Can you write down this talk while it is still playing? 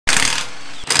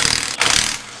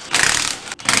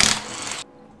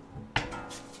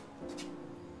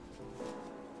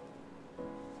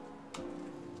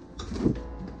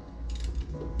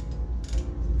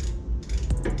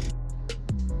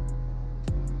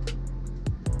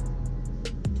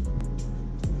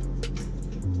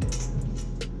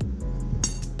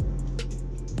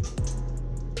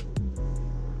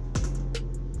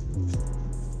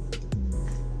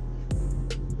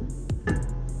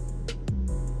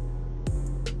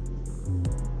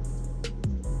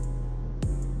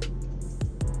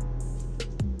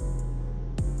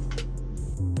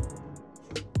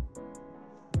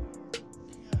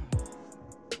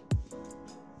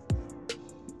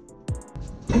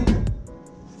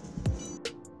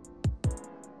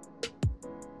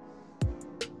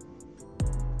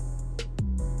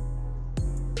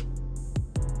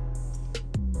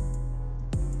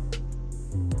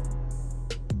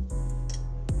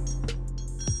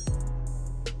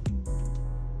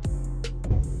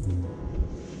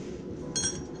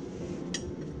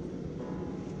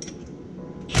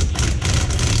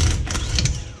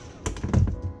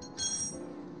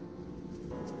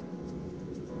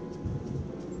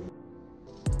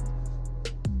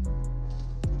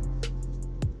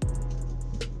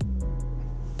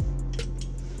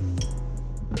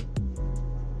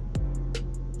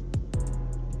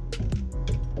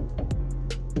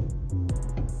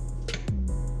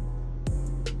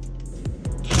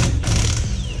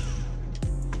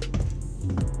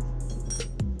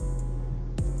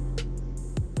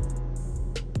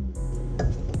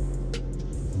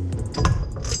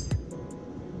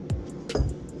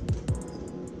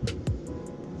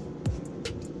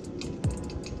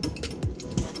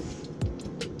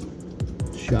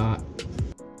shot.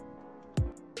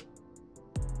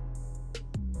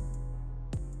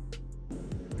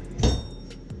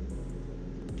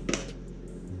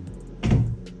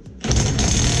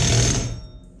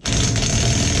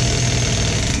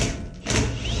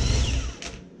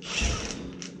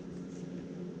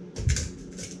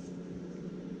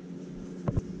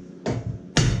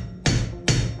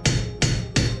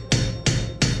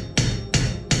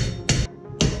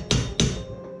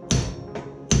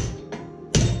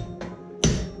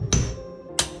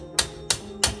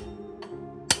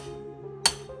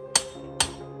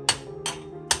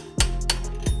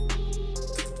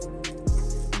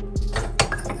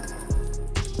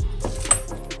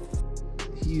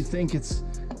 You think it's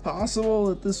possible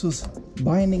that this was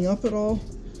binding up at all?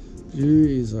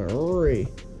 Jeez, alright.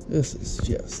 This is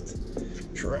just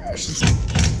trash.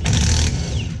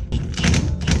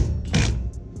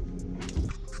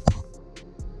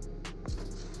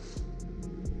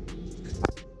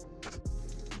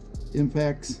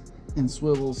 Impacts and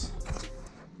swivels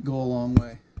go a long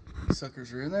way. These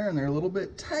suckers are in there and they're a little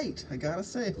bit tight, I gotta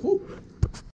say. Whew.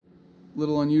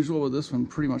 Little unusual, but this one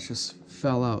pretty much just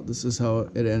fell out. This is how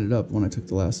it ended up when I took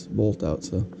the last bolt out,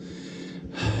 so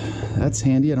that's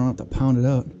handy. I don't have to pound it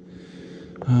out.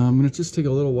 I'm gonna just take a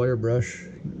little wire brush,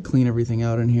 clean everything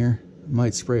out in here.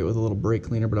 Might spray it with a little brake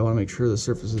cleaner, but I want to make sure the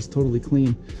surface is totally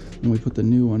clean when we put the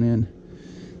new one in.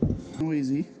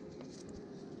 Noisy.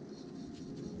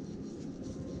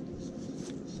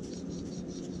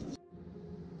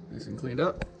 Nice and cleaned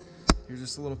up. Here's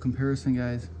just a little comparison,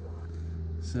 guys.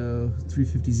 So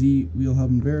 350Z wheel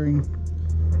hub and bearing,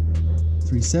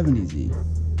 370Z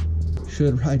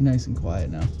should ride nice and quiet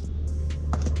now.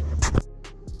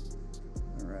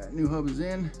 All right, new hub is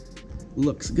in,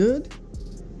 looks good,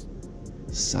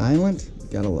 silent,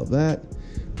 gotta love that.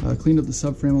 Cleaned up the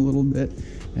subframe a little bit,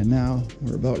 and now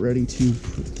we're about ready to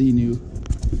put the new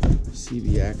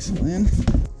CV axle in.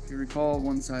 If you recall,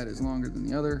 one side is longer than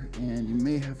the other, and you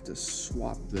may have to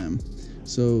swap them.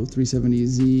 So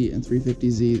 370Z and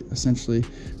 350Z, essentially,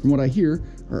 from what I hear,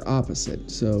 are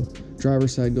opposite. So driver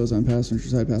side goes on passenger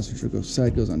side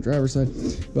goes on driver side.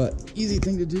 But easy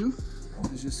thing to do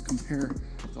is just compare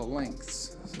the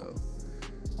lengths. So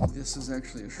this is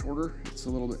actually a shorter, it's a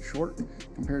little bit short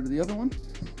compared to the other one.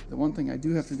 The one thing I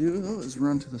do have to do though is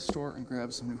run to the store and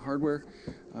grab some new hardware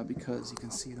because you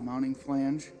can see the mounting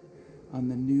flange on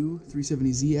the new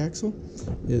 370Z axle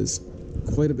is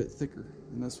quite a bit thicker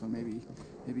than this one, maybe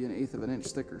 1/8 of an inch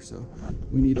thicker. So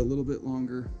we need a little bit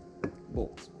longer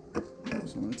bolts.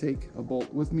 So I'm going to take a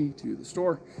bolt with me to the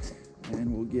store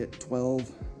and we'll get 12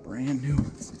 brand new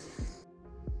ones.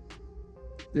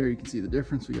 There you can see the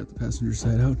difference. We got the passenger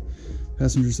side out,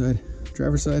 passenger side,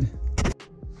 driver side.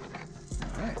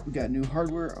 All right, we got new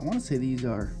hardware. I want to say these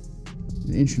are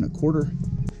 1.25 inches.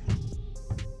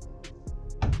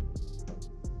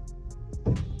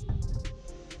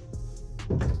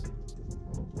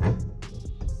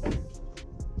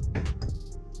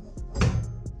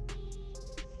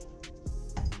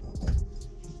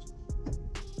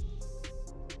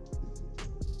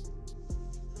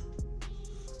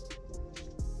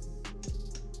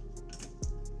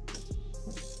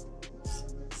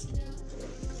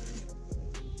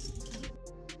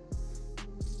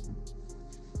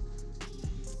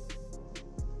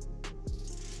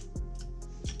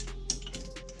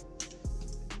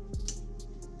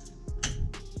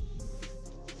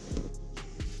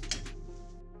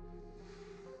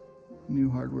 New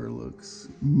hardware looks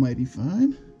mighty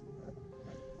fine.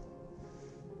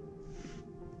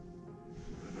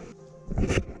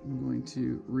 I'm going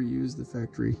to reuse the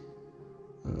factory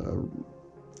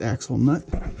axle nut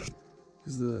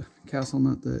because the castle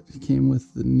nut that came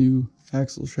with the new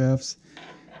axle shafts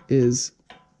is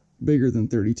bigger than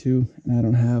 32 and I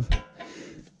don't have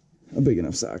a big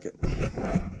enough socket.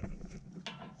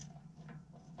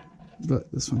 But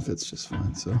this one fits just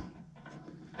fine, so.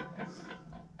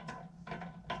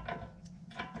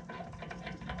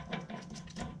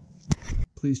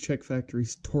 Please check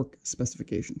factory's torque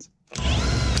specifications.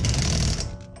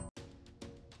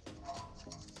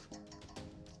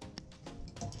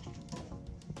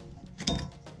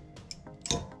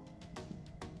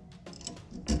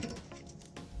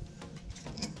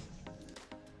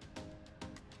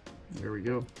 There we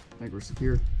go. I think we're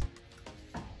secure.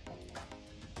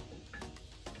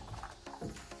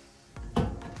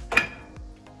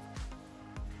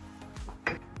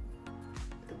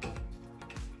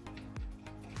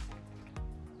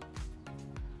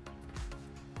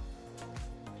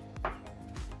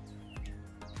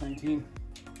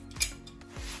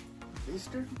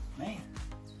 Easter, man.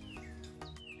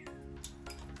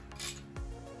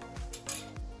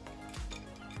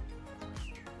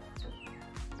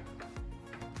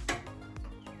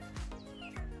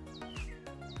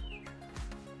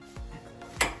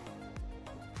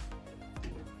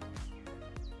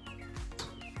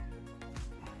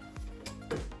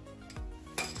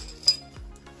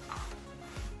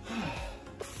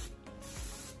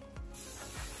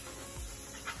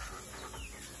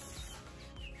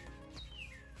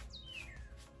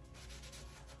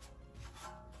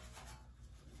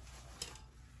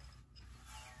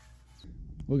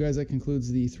 Well, guys, that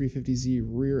concludes the 350Z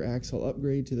rear axle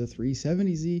upgrade to the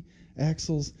 370Z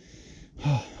axles.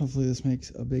 Hopefully this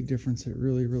makes a big difference. It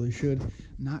really should.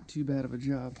 Not too bad of a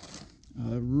job.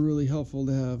 Really helpful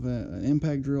to have an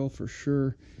impact drill for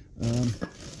sure.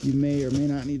 You may or may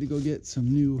not need to go get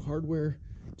some new hardware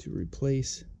to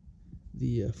replace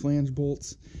the flange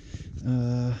bolts.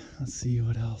 Let's see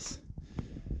what else.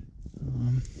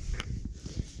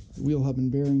 Wheel hub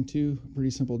and bearing too,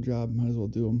 pretty simple job. Might as well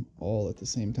do them all at the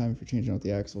same time. If you're changing out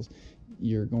the axles,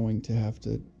 you're going to have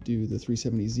to do the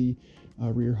 370Z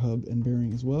rear hub and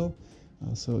bearing as well.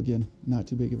 So again, not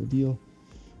too big of a deal.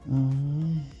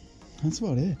 That's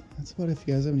about it. If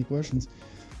you guys have any questions,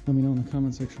 let me know in the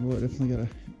comment section below. I definitely gotta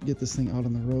get this thing out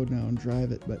on the road now and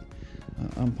drive it, but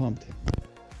I'm pumped.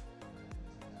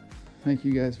 Thank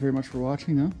you guys very much for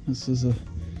watching. Now this is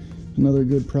another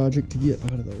good project to get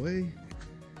out of the way.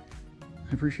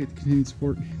 I appreciate the continued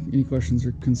support. Any questions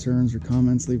or concerns or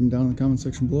comments, leave them down in the comment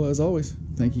section below. As always,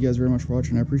 thank you guys very much for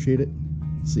watching. I appreciate it.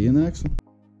 See you in the next one.